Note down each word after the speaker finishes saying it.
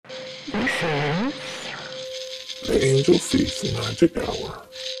This is the Angel Feast Magic Hour.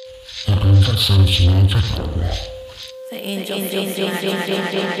 The angel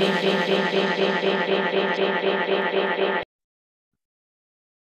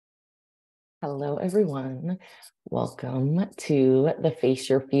Hello, everyone. Welcome to the Face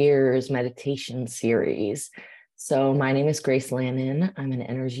Your Fears meditation series. So my name is Grace Lannon. I'm an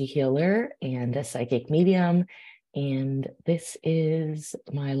energy healer and a psychic medium, and this is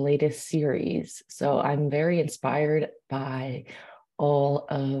my latest series. So I'm very inspired by all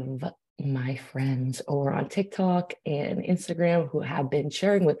of my friends over on TikTok and Instagram who have been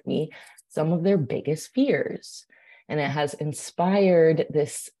sharing with me some of their biggest fears. And it has inspired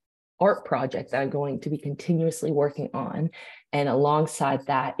this art project that I'm going to be continuously working on. And alongside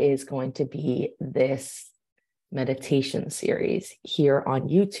that is going to be this meditation series here on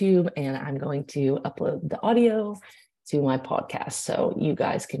YouTube. And I'm going to upload the audio to my podcast. So you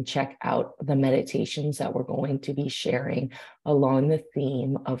guys can check out the meditations that we're going to be sharing along the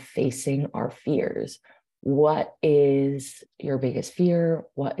theme of facing our fears. What is your biggest fear?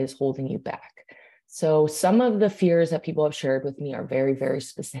 What is holding you back? So some of the fears that people have shared with me are very, very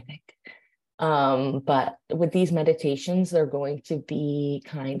specific. But with these meditations, they're going to be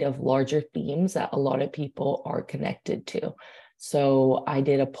kind of larger themes that a lot of people are connected to. So I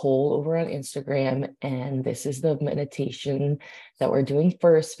did a poll over on Instagram, and this is the meditation that we're doing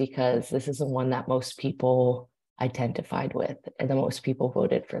first because this is the one that most people identified with and the most people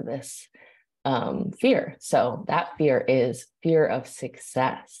voted for this fear. So that fear is fear of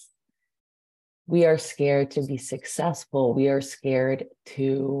success. We are scared to be successful. We are scared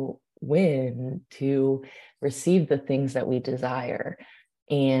to win, to receive the things that we desire.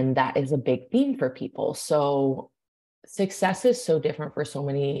 And that is a big theme for people. So success is so different for so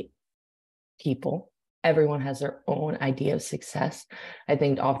many people. Everyone has their own idea of success. I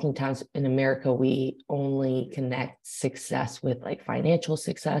think oftentimes in America, we only connect success with like financial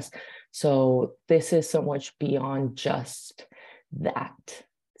success. So this is so much beyond just that.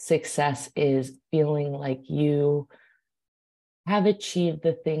 Success is feeling like you have achieved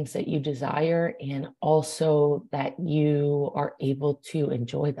the things that you desire and also that you are able to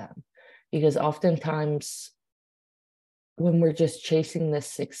enjoy them. Because oftentimes when we're just chasing this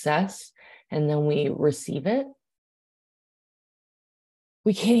success and then we receive it,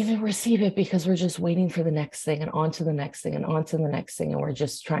 we can't even receive it because we're just waiting for the next thing and on to the next thing and on to the next thing. And we're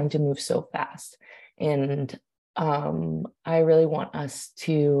just trying to move so fast. And I really want us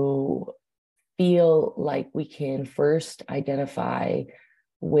to feel like we can first identify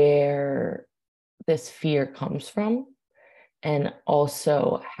where this fear comes from and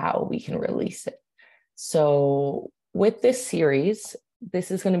also how we can release it. So with this series,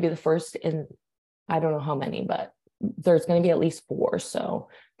 this is going to be the first in, I don't know how many, but there's going to be at least 4. So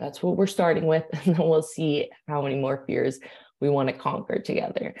that's what we're starting with. And then we'll see how many more fears we want to conquer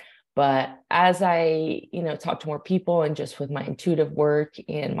together. But as I, talk to more people and just with my intuitive work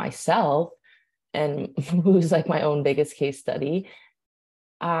and myself, and who's like my own biggest case study,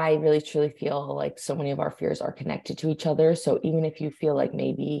 I really truly feel like so many of our fears are connected to each other. So even if you feel like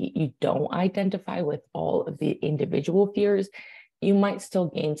maybe you don't identify with all of the individual fears, you might still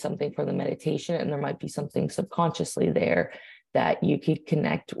gain something from the meditation, and there might be something subconsciously there that you could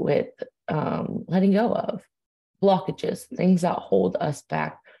connect with, letting go of blockages, things that hold us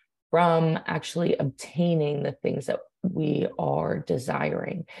back from actually obtaining the things that we are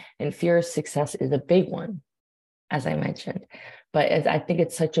desiring. And fear of success is a big one, as I mentioned. But I think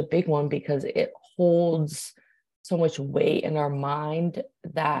it's such a big one because it holds so much weight in our mind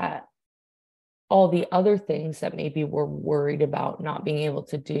that all the other things that maybe we're worried about not being able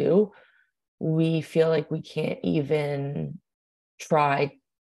to do, we feel like we can't even try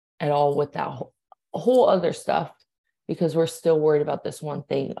at all with that whole other stuff because we're still worried about this one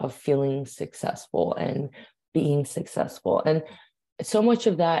thing of feeling successful and being successful. And so much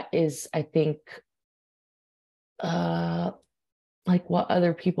of that is, I think, like what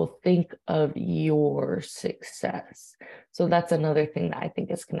other people think of your success. So that's another thing that I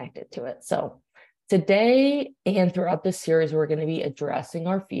think is connected to it. So today and throughout this series, we're going to be addressing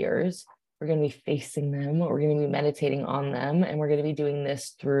our fears. We're going to be facing them. We're going to be meditating on them. And we're going to be doing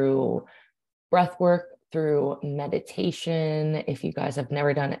this through breath work, through meditation. If you guys have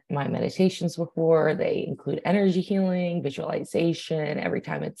never done my meditations before, they include energy healing, visualization. Every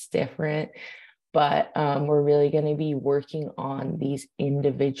time it's different. But we're really going to be working on these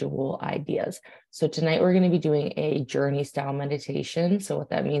individual ideas. So tonight we're going to be doing a journey style meditation. So what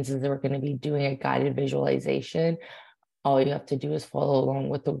that means is that we're going to be doing a guided visualization. All you have to do is follow along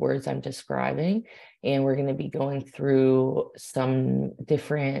with the words I'm describing. And we're going to be going through some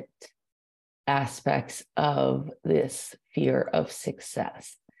different aspects of this fear of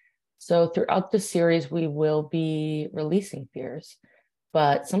success. So throughout the series, we will be releasing fears,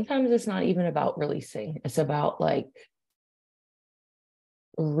 but sometimes it's not even about releasing. It's about like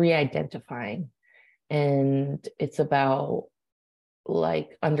re-identifying, and it's about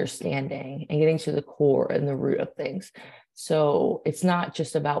like understanding and getting to the core and the root of things. So it's not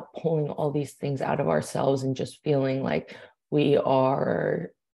just about pulling all these things out of ourselves and just feeling like we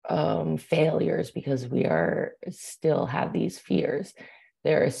are failures because we are still have these fears.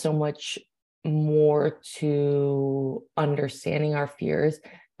 There is so much more to understanding our fears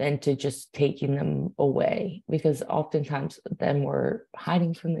than to just taking them away, because oftentimes then we're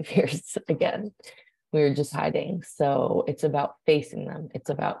hiding from the fears again. We're just hiding. So it's about facing them. It's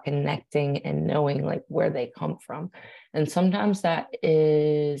about connecting and knowing like where they come from. And sometimes that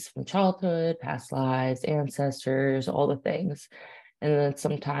is from childhood, past lives, ancestors, all the things. And then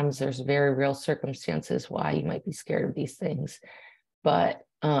sometimes there's very real circumstances why you might be scared of these things. But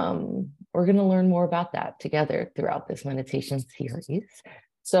we're going to learn more about that together throughout this meditation series.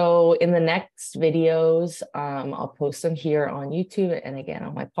 So in the next videos, I'll post them here on YouTube and again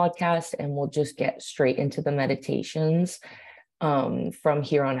on my podcast, and we'll just get straight into the meditations from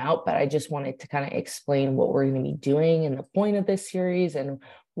here on out. But I just wanted to kind of explain what we're going to be doing and the point of this series and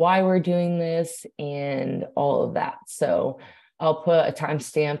why we're doing this and all of that. So I'll put a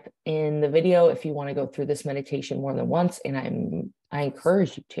timestamp in the video if you want to go through this meditation more than once. And I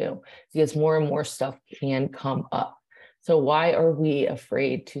encourage you to, because more and more stuff can come up. So why are we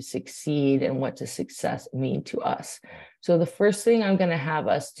afraid to succeed, and what does success mean to us? So the first thing I'm going to have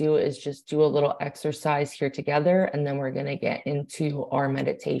us do is just do a little exercise here together, and then we're going to get into our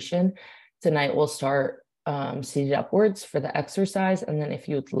meditation. Tonight we'll start seated upwards for the exercise, and then if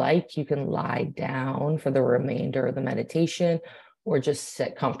you'd like, you can lie down for the remainder of the meditation, or just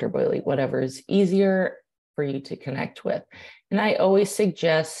sit comfortably, whatever is easier for you to connect with. And I always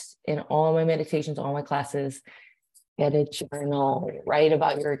suggest in all my meditations, all my classes, get a journal, write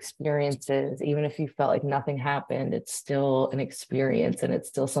about your experiences. Even if you felt like nothing happened, it's still an experience, and it's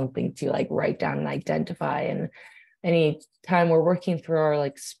still something to like write down and identify. And anytime we're working through our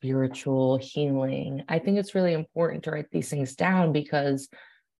like spiritual healing, I think it's really important to write these things down, because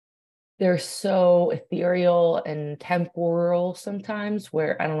they're so ethereal and temporal sometimes,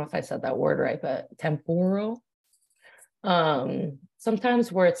 where I don't know if I said that word right, but temporal.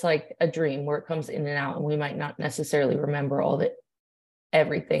 Sometimes where it's like a dream where it comes in and out, and we might not necessarily remember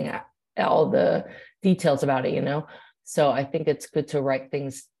everything, all the details about it, you know? So I think it's good to write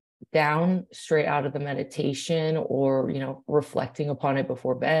things down straight out of the meditation, or, you know, reflecting upon it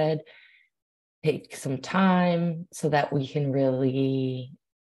before bed. Take some time so that we can really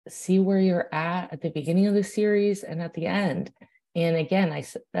see where you're at the beginning of the series and at the end. And again,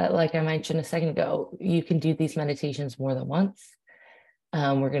 like I mentioned a second ago, you can do these meditations more than once.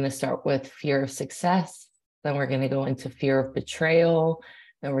 We're going to start with fear of success. Then we're going to go into fear of betrayal.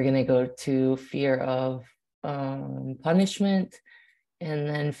 Then we're going to go to fear of punishment. And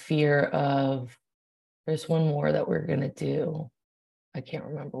then fear of, there's one more that we're going to do. I can't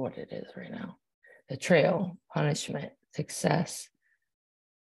remember what it is right now. Betrayal, punishment, success.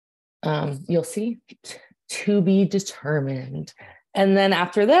 You'll see, to be determined. And then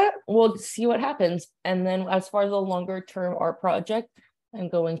after that, we'll see what happens. And then as far as the longer term art project, I'm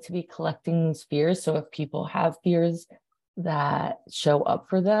going to be collecting these fears. So if people have fears that show up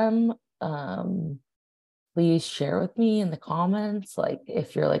for them, please share with me in the comments. Like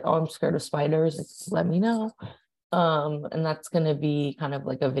if you're like, oh, I'm scared of spiders, let me know. And that's going to be kind of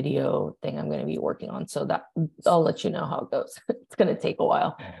like a video thing I'm going to be working on. So that I'll let you know how it goes. It's going to take a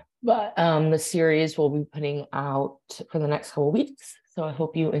while. But the series will be putting out for the next couple of weeks. So I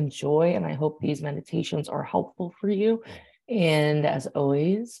hope you enjoy, and I hope these meditations are helpful for you. And as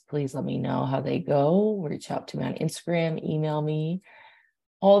always, please let me know how they go. Reach out to me on Instagram, email me.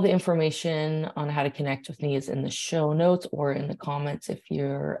 All the information on how to connect with me is in the show notes or in the comments if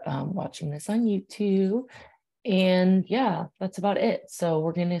you're watching this on YouTube. And yeah, that's about it. So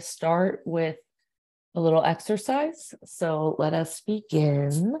we're going to start with a little exercise. So let us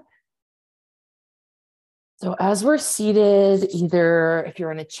begin. So as we're seated, either if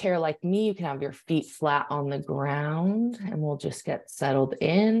you're in a chair like me, you can have your feet flat on the ground and we'll just get settled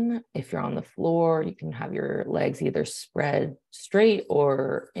in. If you're on the floor, you can have your legs either spread straight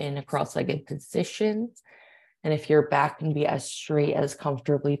or in a cross-legged position. And if your back can be as straight as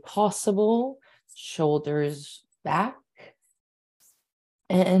comfortably possible, shoulders back.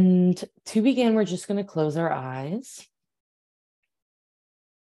 And to begin, we're just going to close our eyes.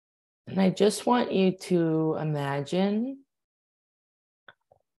 And I just want you to imagine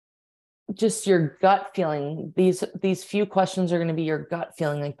just your gut feeling. These few questions are going to be your gut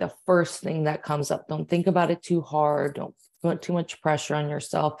feeling, like the first thing that comes up. Don't think about it too hard. Don't put too much pressure on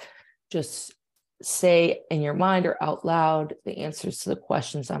yourself. Just say in your mind or out loud the answers to the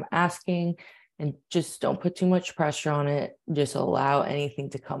questions I'm asking, and just don't put too much pressure on it. Just allow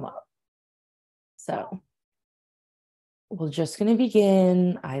anything to come up. So we're just going to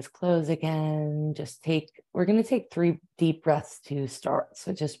begin, eyes closed again. We're going to take 3 deep breaths to start.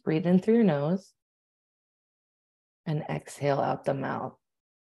 So just breathe in through your nose and exhale out the mouth.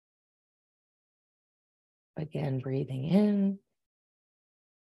 Again, breathing in,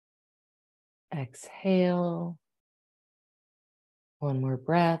 exhale. One more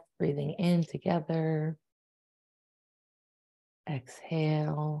breath, breathing in together,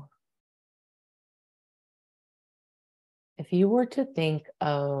 exhale. If you were to think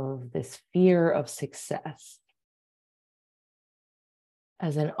of this fear of success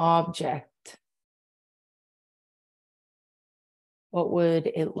as an object, what would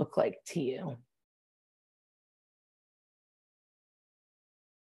it look like to you?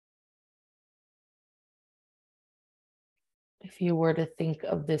 If you were to think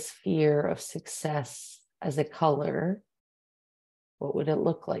of this fear of success as a color, what would it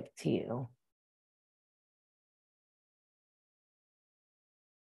look like to you?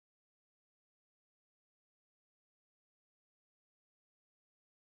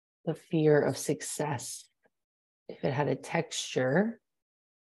 The fear of success, if it had a texture,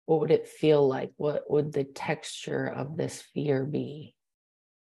 what would it feel like? What would the texture of this fear be?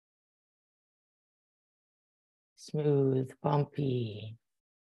 Smooth, bumpy,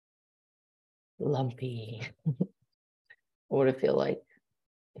 lumpy. What would it feel like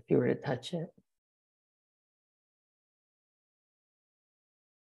if you were to touch it?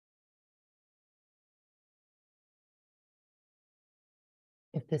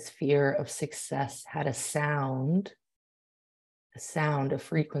 If this fear of success had a sound, a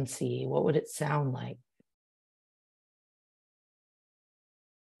frequency, what would it sound like?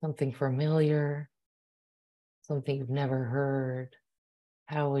 Something familiar, something you've never heard.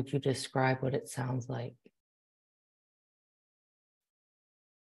 How would you describe what it sounds like?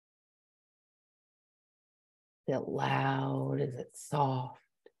 Is it loud? Is it soft?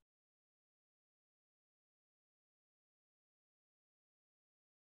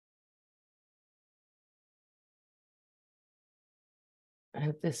 And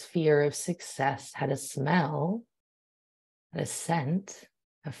if this fear of success had a smell, a scent,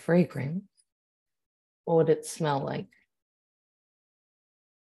 a fragrance, what would it smell like?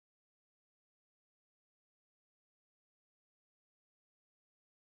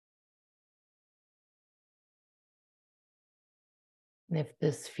 And if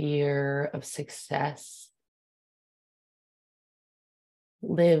this fear of success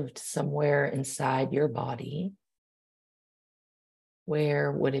lived somewhere inside your body,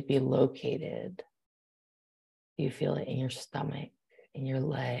 where would it be located? Do you feel it in your stomach, in your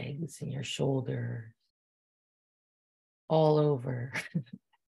legs, in your shoulders, all over?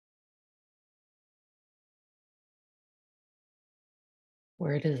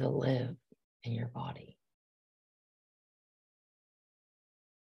 Where does it live in your body?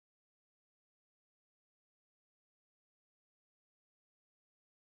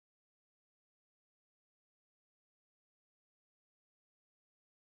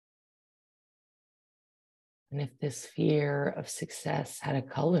 And if this fear of success had a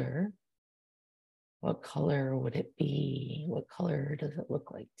color, what color would it be? What color does it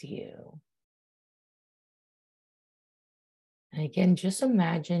look like to you? And again, just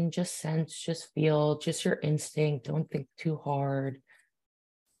imagine, just sense, just feel, just your instinct. Don't think too hard.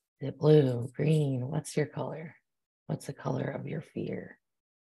 Is it blue, green? What's your color? What's the color of your fear?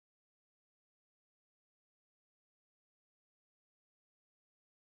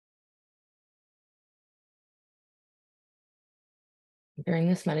 During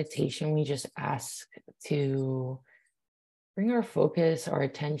this meditation, we just ask to bring our focus, our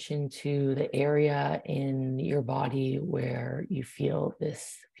attention to the area in your body where you feel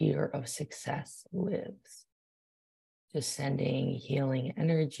this fear of success lives. Just sending healing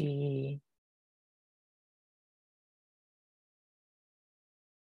energy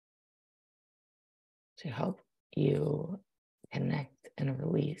to help you connect and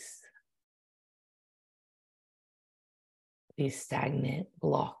release these stagnant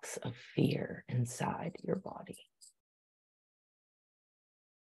blocks of fear inside your body.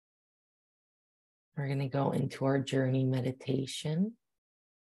 We're going to go into our journey meditation.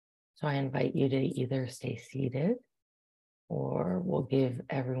 So I invite you to either stay seated, or we'll give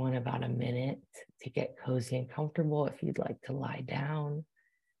everyone about a minute to get cozy and comfortable. If you'd like to lie down,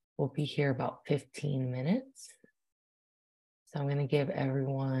 We'll be here about 15 minutes. So I'm going to give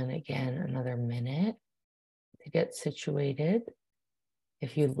everyone, again, another minute to get situated.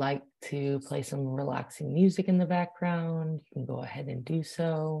 If you'd like to play some relaxing music in the background, you can go ahead and do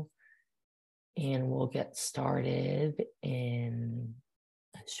so. And we'll get started in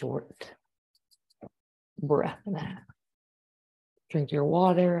a short breath and a half. Drink your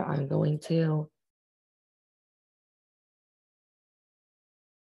water. I'm going to.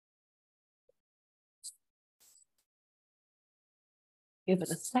 Give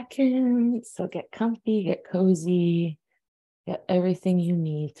it a second. So get comfy, get cozy, get everything you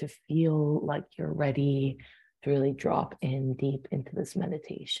need to feel like you're ready to really drop in deep into this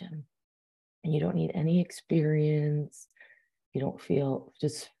meditation. And you don't need any experience. You don't feel,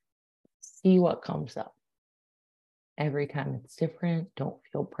 just see what comes up. Every time it's different. Don't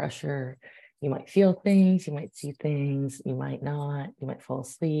feel pressure. You might feel things, you might see things, you might not, you might fall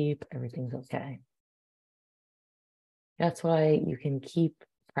asleep. Everything's okay. That's why you can keep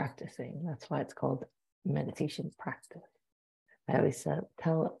practicing. That's why it's called meditation practice. I always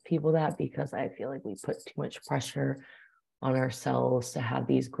tell people that because I feel like we put too much pressure on ourselves to have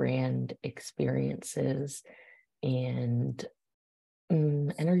these grand experiences. And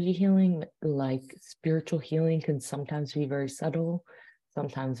energy healing, like spiritual healing, can sometimes be very subtle,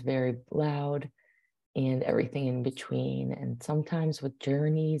 sometimes very loud, and everything in between. And sometimes with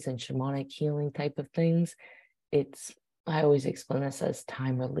journeys and shamanic healing type of things, I always explain this as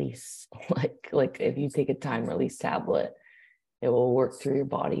time release. Like if you take a time release tablet, it will work through your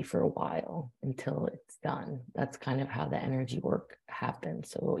body for a while until it's done. That's kind of how the energy work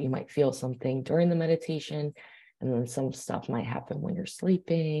happens. So you might feel something during the meditation, and then some stuff might happen when you're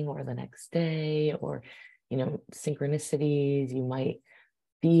sleeping or the next day, or, synchronicities. You might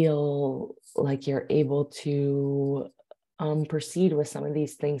feel like you're able to proceed with some of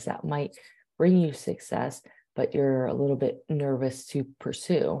these things that might bring you success, but you're a little bit nervous to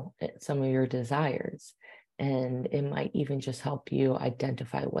pursue some of your desires. And it might even just help you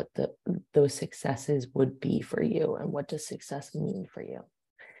identify what those successes would be for you, and what does success mean for you.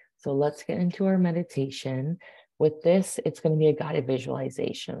 So let's get into our meditation. With this, it's going to be a guided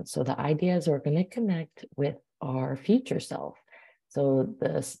visualization. So the idea is we're going to connect with our future self. So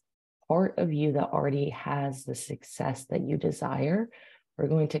this part of you that already has the success that you desire, we're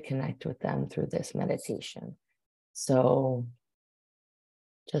going to connect with them through this meditation. So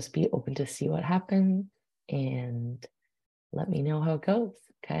just be open to see what happens and let me know how it goes,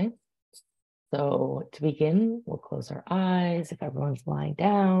 okay? So to begin, we'll close our eyes. If everyone's lying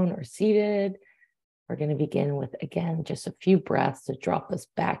down or seated, we're going to begin with, again, just a few breaths to drop us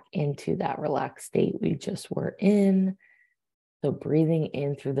back into that relaxed state we just were in. So breathing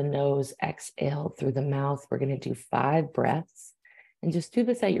in through the nose, exhale through the mouth. We're going to do 5 breaths. And just do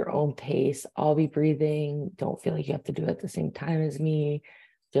this at your own pace. I'll be breathing. Don't feel like you have to do it at the same time as me.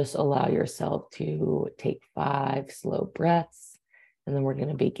 Just allow yourself to take 5 slow breaths. And then we're going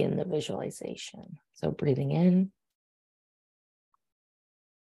to begin the visualization. So breathing in.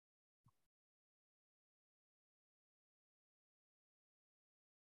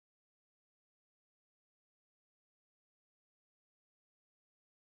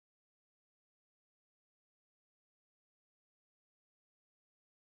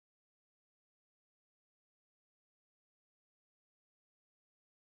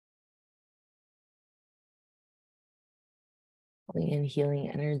 In healing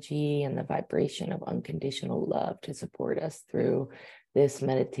energy and the vibration of unconditional love to support us through this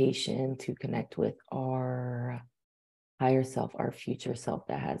meditation to connect with our higher self, our future self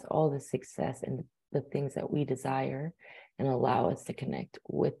that has all the success and the things that we desire, and allow us to connect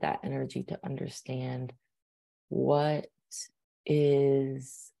with that energy to understand what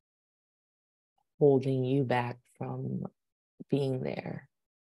is holding you back from being there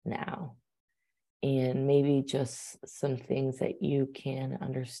now. And maybe just some things that you can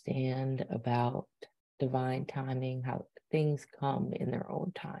understand about divine timing, how things come in their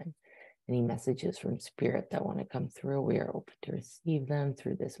own time. Any messages from spirit that want to come through, we are open to receive them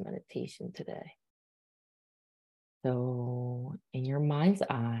through this meditation today. So in your mind's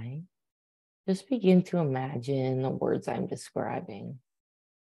eye, just begin to imagine the words I'm describing.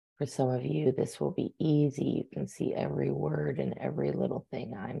 For some of you, this will be easy. You can see every word and every little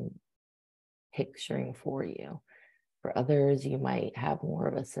thing I'm picturing for you. For others, you might have more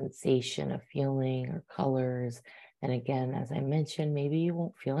of a sensation of feeling or colors. And again, as I mentioned, maybe you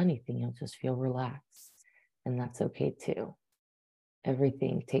won't feel anything. You'll just feel relaxed. And that's okay too.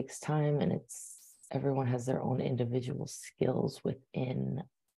 Everything takes time, and everyone has their own individual skills within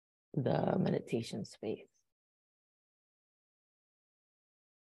the meditation space.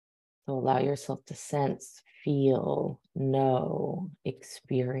 So allow yourself to sense, feel, know,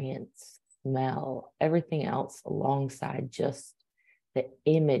 experience, smell, everything else alongside just the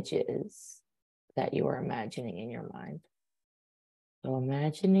images that you are imagining in your mind. So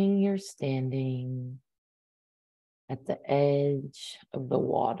imagining you're standing at the edge of the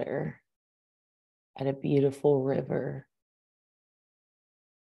water at a beautiful river.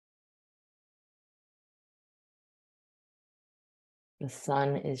 The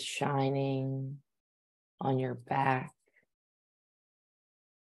sun is shining on your back.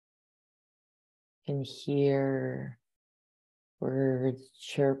 You can hear birds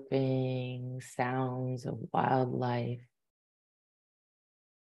chirping, sounds of wildlife,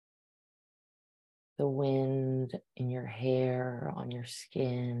 the wind in your hair, on your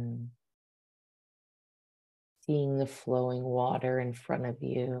skin, seeing the flowing water in front of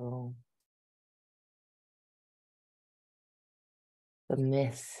you, the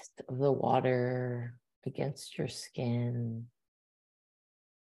mist of the water against your skin.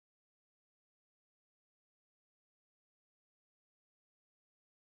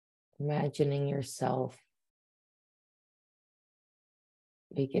 Imagining yourself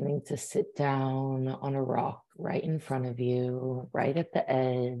beginning to sit down on a rock right in front of you, right at the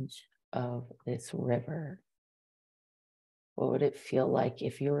edge of this river. What would it feel like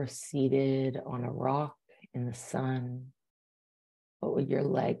if you were seated on a rock in the sun? What would your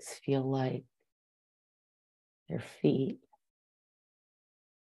legs feel like? Your feet?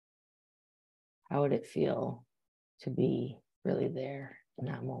 How would it feel to be really there in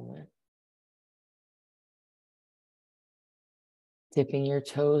that moment? Dipping your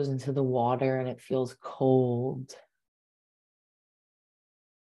toes into the water and it feels cold.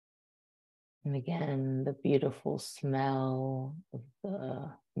 And again, the beautiful smell of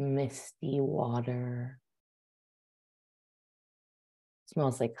the misty water. It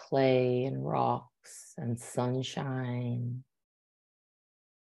smells like clay and rocks and sunshine.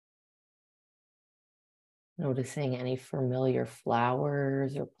 Noticing any familiar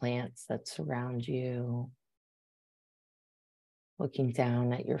flowers or plants that surround you. Looking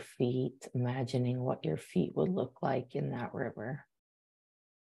down at your feet, imagining what your feet would look like in that river.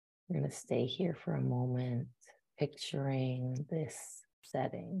 We're going to stay here for a moment, picturing this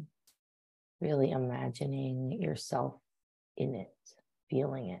setting, really imagining yourself in it,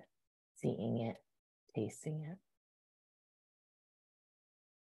 feeling it, seeing it, tasting it.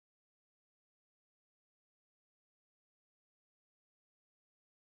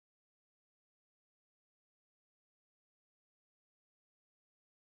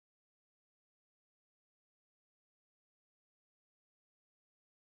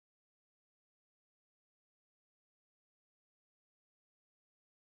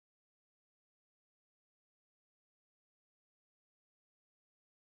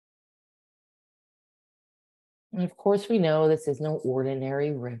 And of course, we know this is no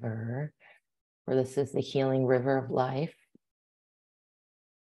ordinary river, for this is the healing river of life,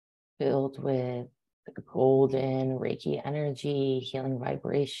 filled with the golden Reiki energy, healing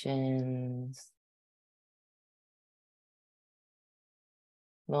vibrations,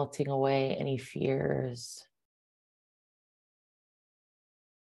 melting away any fears,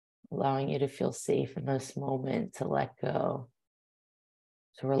 allowing you to feel safe in this moment, to let go,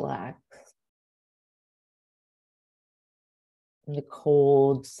 to relax. And the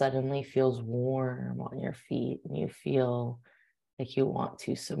cold suddenly feels warm on your feet, and you feel like you want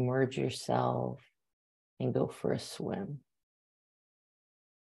to submerge yourself and go for a swim.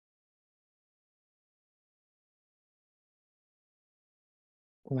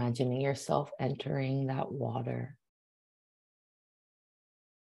 Imagining yourself entering that water,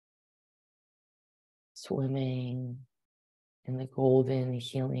 swimming in the golden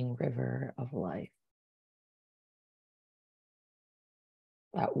healing river of life.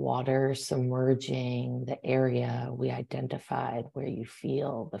 That water submerging the area we identified where you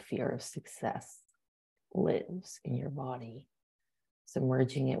feel the fear of success lives in your body.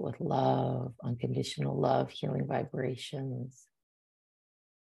 Submerging it with love, unconditional love, healing vibrations.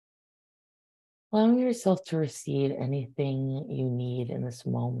 Allowing yourself to receive anything you need in this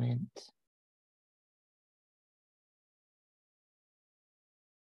moment.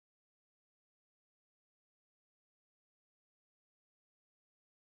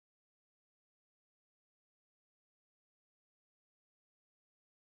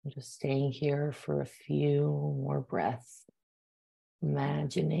 I'm just staying here for a few more breaths,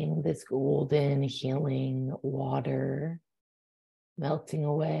 imagining this golden healing water melting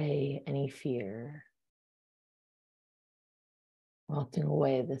away any fear, melting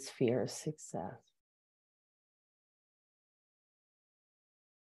away this fear of success.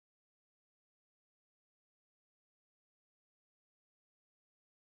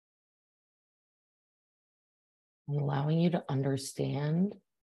 I'm allowing you to understand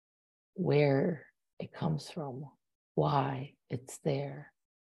where it comes from, why it's there,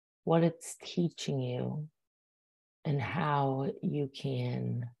 what it's teaching you, and how you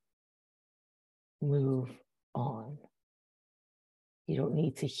can move on. You don't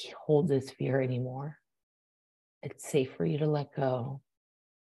need to hold this fear anymore. It's safe for you to let go.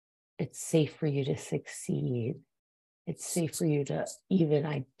 It's safe for you to succeed. It's safe for you to even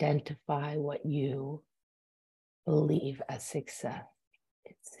identify what you believe as success.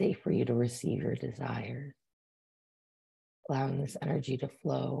 It's safe for you to receive your desires. Allowing this energy to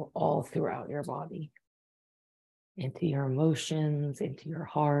flow all throughout your body, into your emotions, into your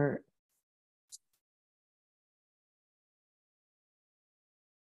heart.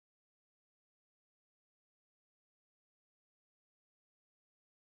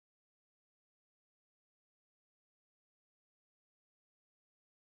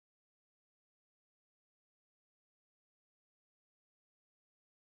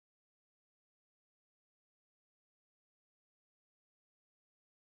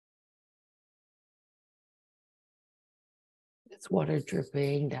 It's water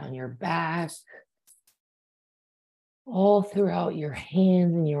dripping down your back, all throughout your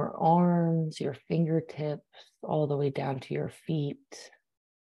hands and your arms, your fingertips, all the way down to your feet. As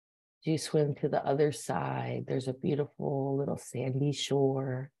you swim to the other side, there's a beautiful little sandy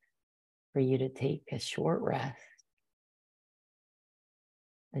shore for you to take a short rest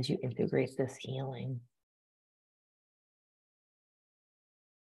as you integrate this healing.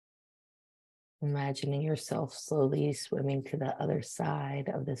 Imagining yourself slowly swimming to the other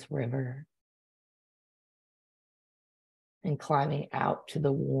side of this river and climbing out to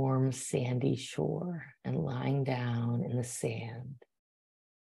the warm sandy shore and lying down in the sand,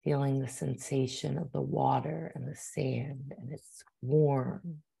 feeling the sensation of the water and the sand, and it's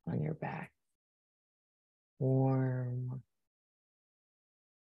warm on your back. Warm.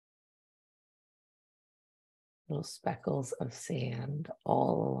 Little speckles of sand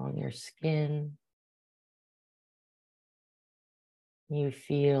all along your skin. You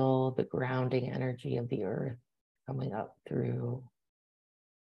feel the grounding energy of the earth coming up through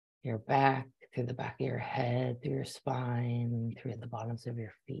your back, through the back of your head, through your spine, through the bottoms of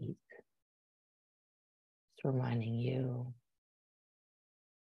your feet. It's reminding you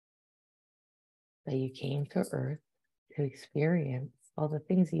that you came to earth to experience all the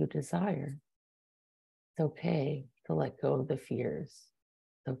things you desire. It's okay to let go of the fears.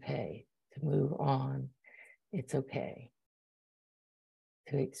 It's okay to move on. It's okay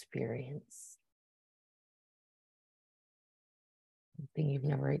to experience something you've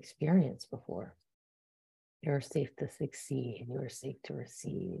never experienced before. You're safe to succeed. You're safe to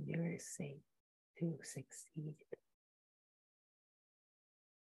receive. You're safe to succeed.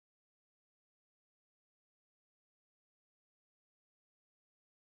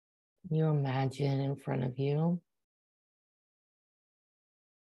 You imagine in front of you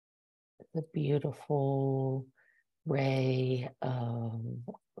the beautiful ray of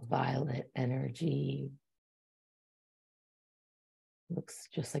violet energy. Looks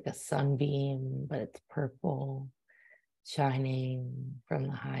just like a sunbeam, but it's purple, shining from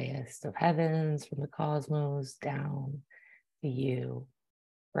the highest of heavens, from the cosmos down to you,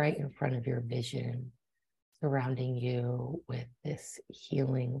 right in front of your vision, surrounding you with this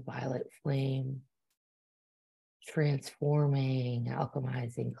healing violet flame, transforming,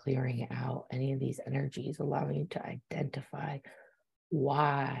 alchemizing, clearing out any of these energies, allowing you to identify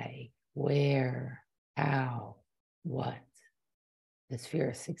why, where, how, what this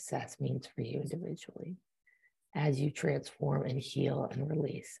fear of success means for you individually as you transform and heal and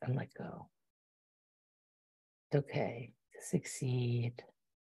release and let go. It's okay to succeed.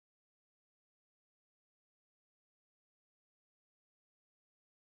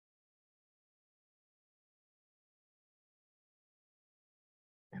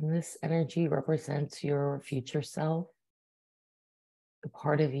 And this energy represents your future self, the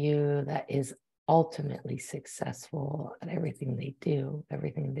part of you that is ultimately successful at everything they do,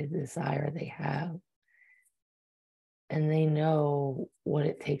 everything they desire they have. And they know what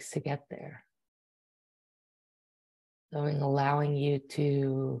it takes to get there. So in allowing you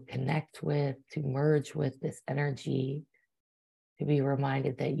to connect with, to merge with this energy, to be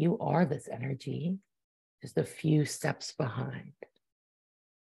reminded that you are this energy, just a few steps behind.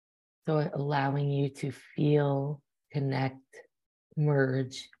 So allowing you to feel, connect,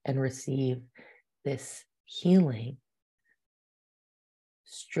 merge, and receive this healing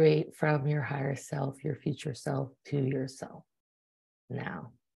straight from your higher self, your future self, to yourself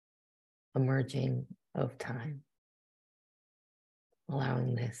now, a merging of time,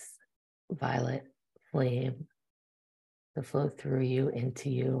 allowing this violet flame to flow through you, into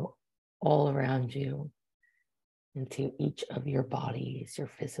you, all around you, into each of your bodies, your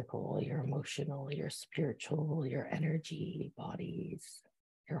physical, your emotional, your spiritual, your energy bodies,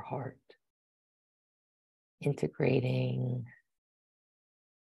 your heart. Integrating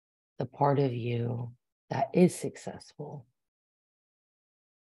the part of you that is successful,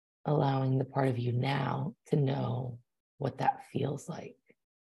 allowing the part of you now to know what that feels like.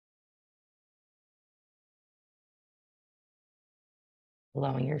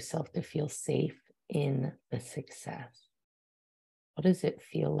 Allowing yourself to feel safe in the success. What does it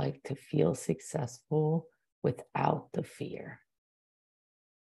feel like to feel successful without the fear?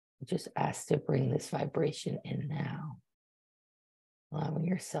 Just ask to bring this vibration in now. Allowing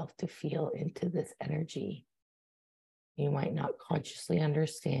yourself to feel into this energy. You might not consciously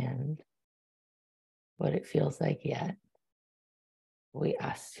understand what it feels like yet. We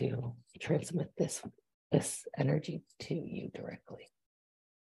ask to transmit this energy to you directly.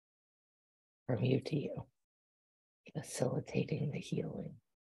 From you to you. Facilitating the healing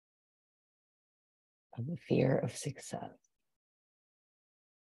of the fear of success.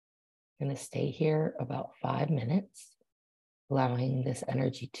 I'm going to stay here about 5 minutes, allowing this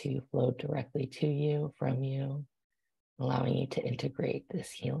energy to flow directly to you, from you, allowing you to integrate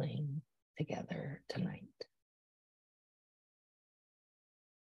this healing together tonight.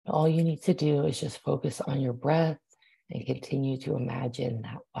 All you need to do is just focus on your breath and continue to imagine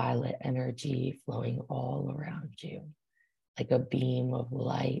that violet energy flowing all around you, like a beam of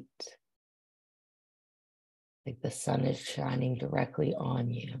light, like the sun is shining directly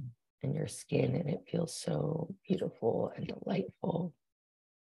on you and your skin, and it feels so beautiful and delightful,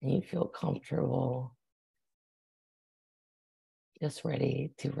 and you feel comfortable, just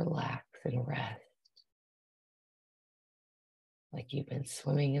ready to relax and rest. Like you've been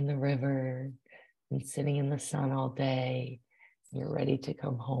swimming in the river and sitting in the sun all day. You're ready to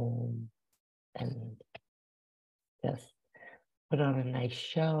come home and just put on a nice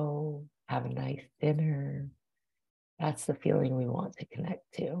show, have a nice dinner. That's the feeling we want to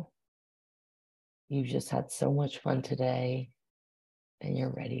connect to. You've just had so much fun today and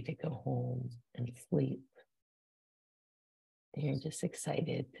you're ready to go home and sleep. And you're just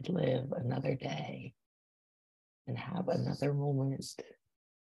excited to live another day and have another moment.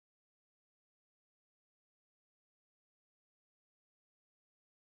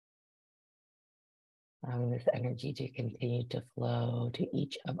 Allowing this energy to continue to flow to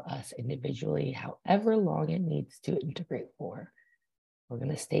each of us individually, however long it needs to integrate for. We're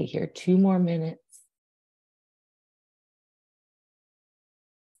going to stay here 2 more minutes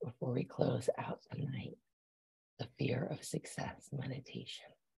before we close out tonight, the fear of success meditation.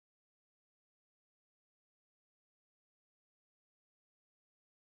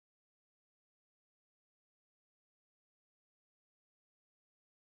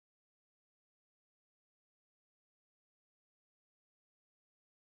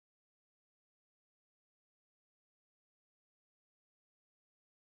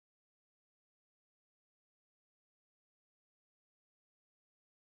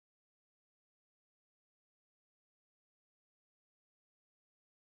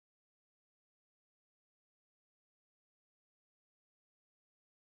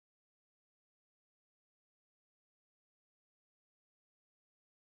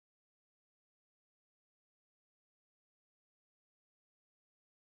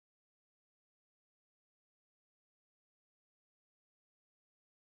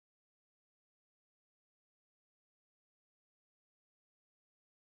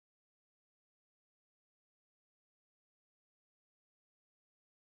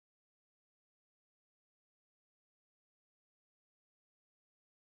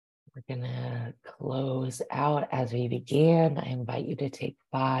 We're going to close out as we began. I invite you to take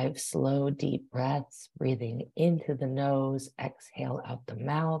 5 slow, deep breaths, breathing into the nose, exhale out the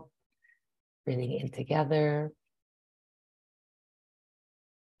mouth, breathing in together.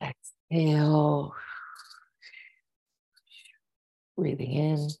 Exhale, breathing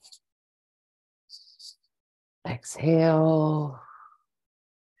in. Exhale.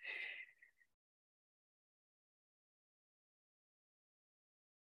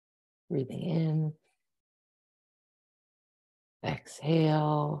 Breathing in.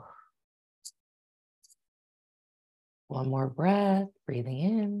 Exhale. One more breath, breathing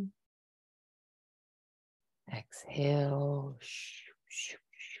in. Exhale.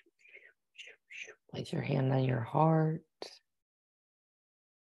 Place your hand on your heart.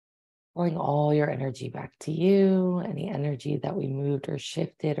 Bring all your energy back to you. Any energy that we moved or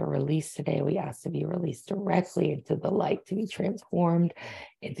shifted or released today, we ask to be released directly into the light, to be transformed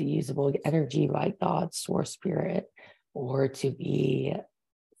into usable energy by God, Source, Spirit, or to be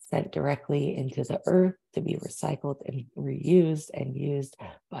sent directly into the earth to be recycled and reused and used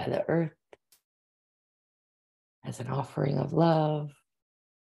by the earth as an offering of love.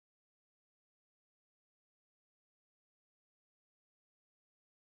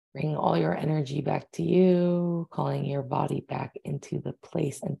 Bring all your energy back to you, calling your body back into the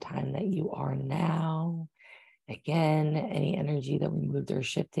place and time that you are now. Again, any energy that we moved or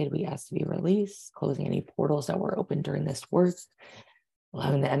shifted, we ask to be released, closing any portals that were open during this work,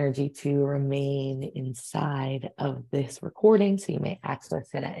 allowing the energy to remain inside of this recording so you may access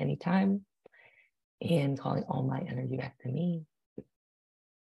it at any time, and calling all my energy back to me.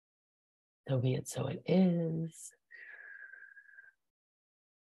 So be it, so it is.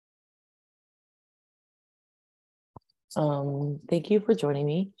 Thank you for joining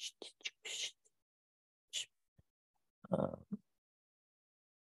me. I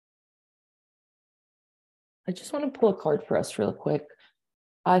just want to pull a card for us real quick.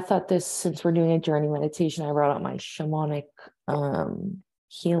 I thought this, since we're doing a journey meditation, I brought out my shamanic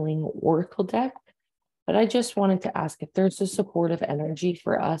healing oracle deck. But I just wanted to ask if there's a supportive energy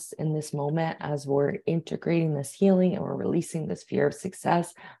for us in this moment as we're integrating this healing and we're releasing this fear of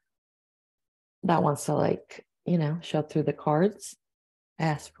success that wants to, show up through the cards.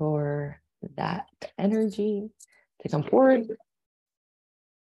 Ask for that energy to come forward.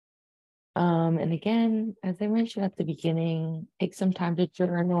 And again, as I mentioned at the beginning, take some time to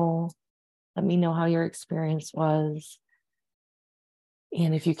journal. Let me know how your experience was.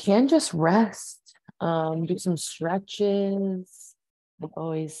 And if you can, just rest. Do some stretches. I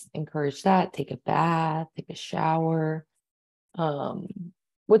always encourage that. Take a bath, take a shower.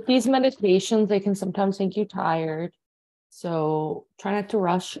 With these meditations, they can sometimes make you tired. So try not to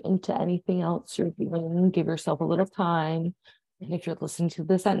rush into anything else you're doing. Give yourself a little time. And if you're listening to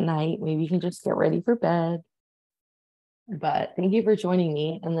this at night, maybe you can just get ready for bed. But thank you for joining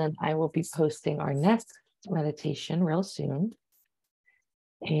me. And then I will be posting our next meditation real soon.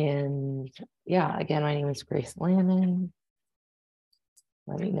 And yeah, again, my name is Grace Lannon.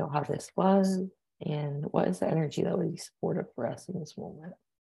 Let me know how this was and what is the energy that would be supportive for us in this moment.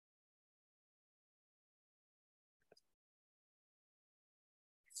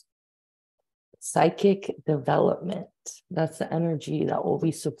 Psychic development. That's the energy that will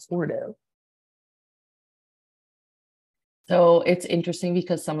be supportive. So it's interesting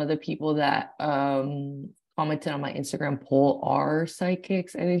because some of the people that commented on my Instagram poll are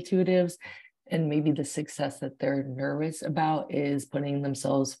psychics and intuitives, and maybe the success that they're nervous about is putting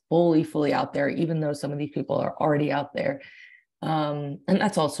themselves fully out there, even though some of these people are already out there. And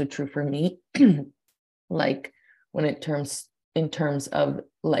that's also true for me. Like when in terms of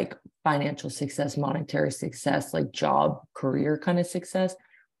like financial success, monetary success, like job, career kind of success,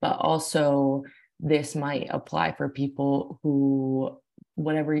 but also this might apply for people who,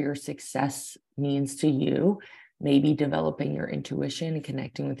 whatever your success means to you, maybe developing your intuition and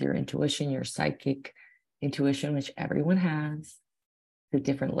connecting with your intuition, your psychic intuition, which everyone has to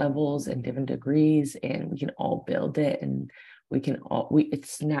different levels and different degrees, and we can all build it, and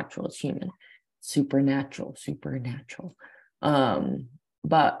it's natural, it's human, supernatural.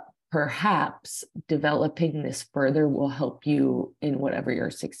 But perhaps developing this further will help you in whatever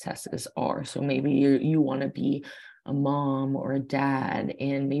your successes are. So maybe you want to be a mom or a dad,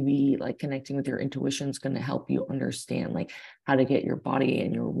 and maybe like connecting with your intuition is going to help you understand like how to get your body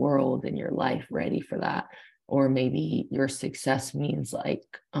and your world and your life ready for that. Or maybe your success means like,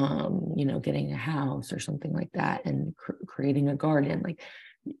 getting a house or something like that, and creating a garden. Like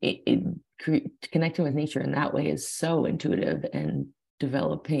connecting with nature in that way is so intuitive, and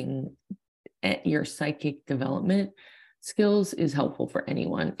developing your psychic development skills is helpful for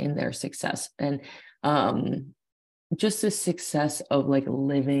anyone in their success. And just the success of like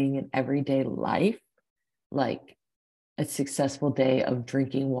living an everyday life, like a successful day of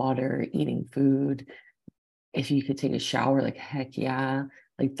drinking water, eating food. If you could take a shower, like heck yeah,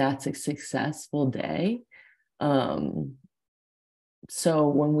 like that's a successful day. So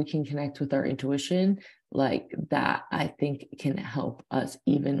when we can connect with our intuition like that, I think can help us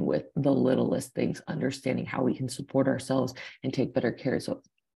even with the littlest things, understanding how we can support ourselves and take better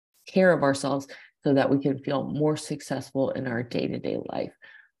care of ourselves so that we can feel more successful in our day-to-day life.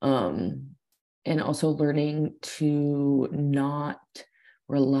 And also learning to not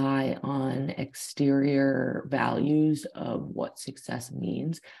rely on exterior values of what success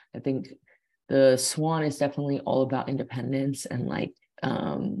means. I think the Swan is definitely all about independence and like,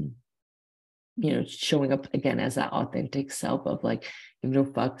 showing up again as that authentic self of like,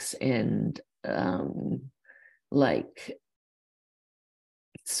 fucks, and like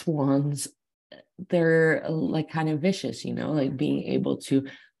swans they're like kind of vicious, you know, like being able to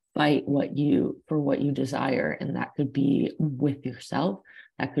fight what you desire. And that could be with yourself,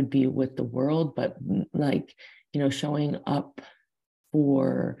 that could be with the world, but like, you know, showing up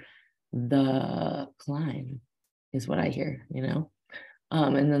for the climb is what I hear, you know.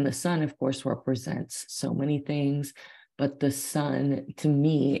 And then the sun, of course, represents so many things, but the sun to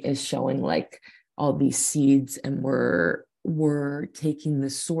me is showing like all these seeds, and we're taking the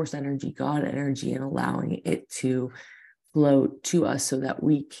source energy, God energy, and allowing it to flow to us so that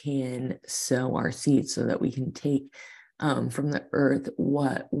we can sow our seeds, so that we can take from the earth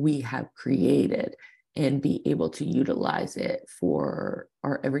what we have created and be able to utilize it for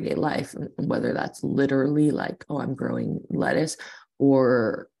our everyday life, whether that's literally like, oh, I'm growing lettuce,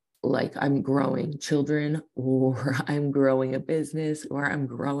 or like I'm growing children, or I'm growing a business, or I'm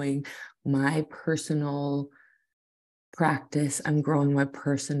growing my personal practice, I'm growing my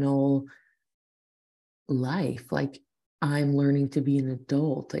personal life. Like I'm learning to be an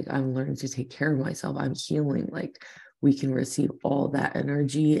adult, like I'm learning to take care of myself, I'm healing. Like we can receive all that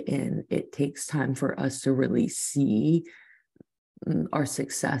energy, and it takes time for us to really see our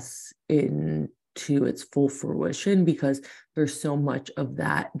success into its full fruition, because there's so much of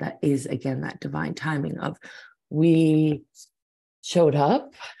that that is, again, that divine timing of we showed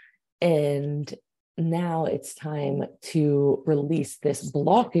up, and now it's time to release this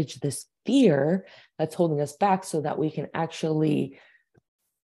blockage, this fear that's holding us back, so that we can actually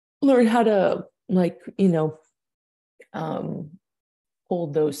learn how to, like, you know,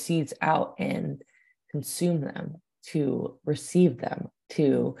 hold those seeds out and consume them, to receive them,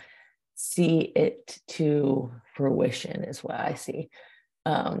 to see it to fruition is what I see.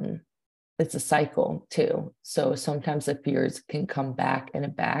 It's a cycle too. So sometimes the fears can come back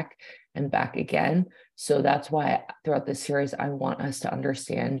and back and back again. So that's why throughout this series, I want us to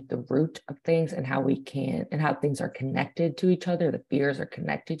understand the root of things and how we can, and how things are connected to each other. The fears are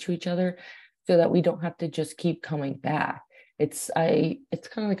connected to each other, so that we don't have to just keep coming back. It's kind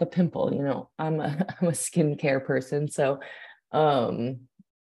of like a pimple, you know. I'm a skincare person. So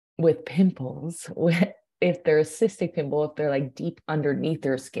with pimples, if they're a cystic pimple, if they're like deep underneath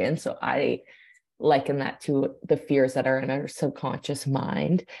their skin. So I liken that to the fears that are in our subconscious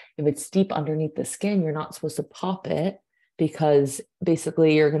mind. If it's deep underneath the skin, you're not supposed to pop it, because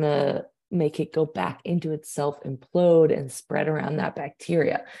basically you're going to make it go back into itself, implode, and spread around that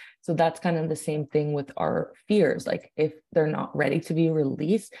bacteria. So that's kind of the same thing with our fears. Like if they're not ready to be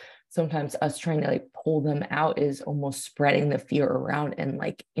released, sometimes us trying to like pull them out is almost spreading the fear around and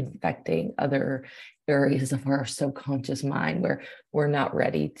like infecting other areas of our subconscious mind where we're not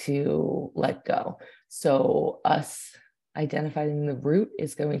ready to let go. So us identifying the root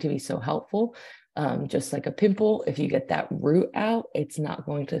is going to be so helpful. Just like a pimple, if you get that root out, it's not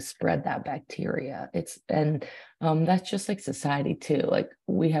going to spread that bacteria. That's just like society too. Like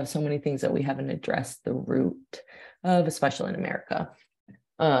we have so many things that we haven't addressed the root of, especially in America.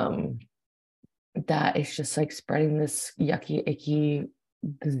 That is just like spreading this yucky, icky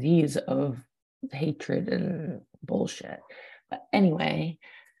disease of hatred and bullshit. But anyway,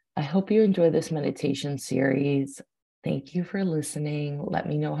 I hope you enjoy this meditation series. Thank you for listening. Let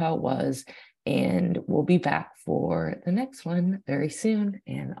me know how it was, and we'll be back for the next one very soon,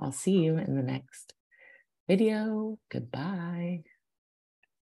 and I'll see you in the next video. Goodbye.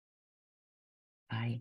 Bye.